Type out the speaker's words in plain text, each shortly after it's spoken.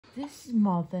This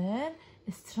mother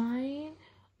is trying.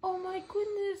 Oh my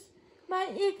goodness, my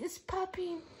egg is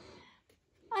popping.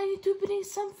 I need to bring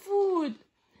some food.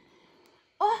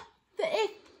 Oh, the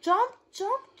egg jump,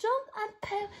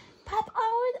 and pop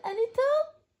out a little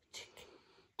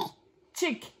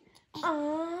chick.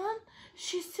 And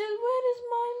she said, "Where is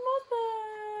my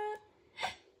mother?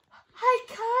 Hi,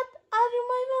 cat. Are you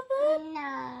my mother?" No.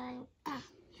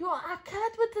 You are a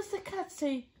cat? What does the cat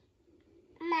say?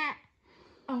 No.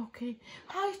 Okay.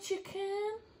 Hi,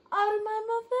 chicken. Are you my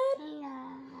mother? No.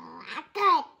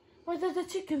 Cat. What does the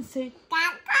chicken say?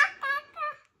 Cat.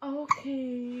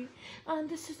 Okay. And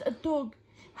this is a dog.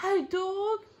 Hi,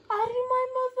 dog. Are you my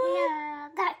mother?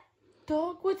 No. Cat.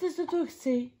 Dog? What does the dog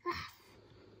say?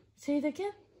 Say it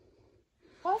again.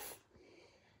 Off.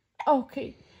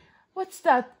 Okay. What's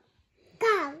that?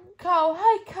 Cow. Cow.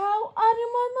 Hi, cow. Are you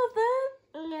my mother?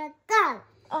 No. Cow.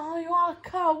 Oh, you are a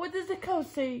cow. What does the cow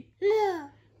say? No.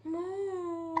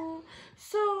 Moo.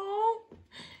 So,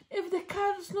 if the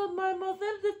cat is not my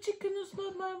mother, the chicken is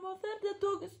not my mother, the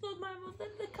dog is not my mother,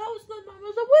 the cow is not my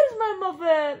mother, where is my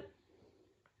mother?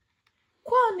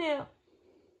 Kwanya.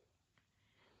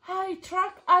 Hi,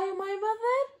 truck. Are you my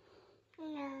mother?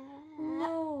 No.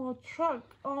 No,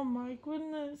 truck. Oh my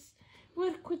goodness.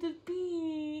 Where could it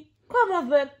be? Qua,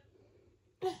 mother.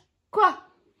 Qua.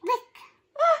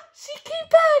 Ah, she came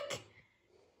back.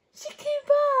 She came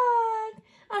back.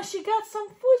 And she got some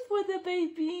food for the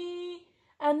baby.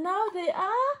 And now they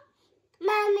are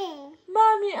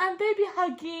Mommy and baby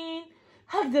hugging.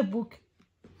 Hug the book.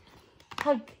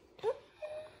 Hug.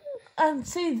 And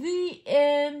say the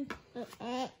end.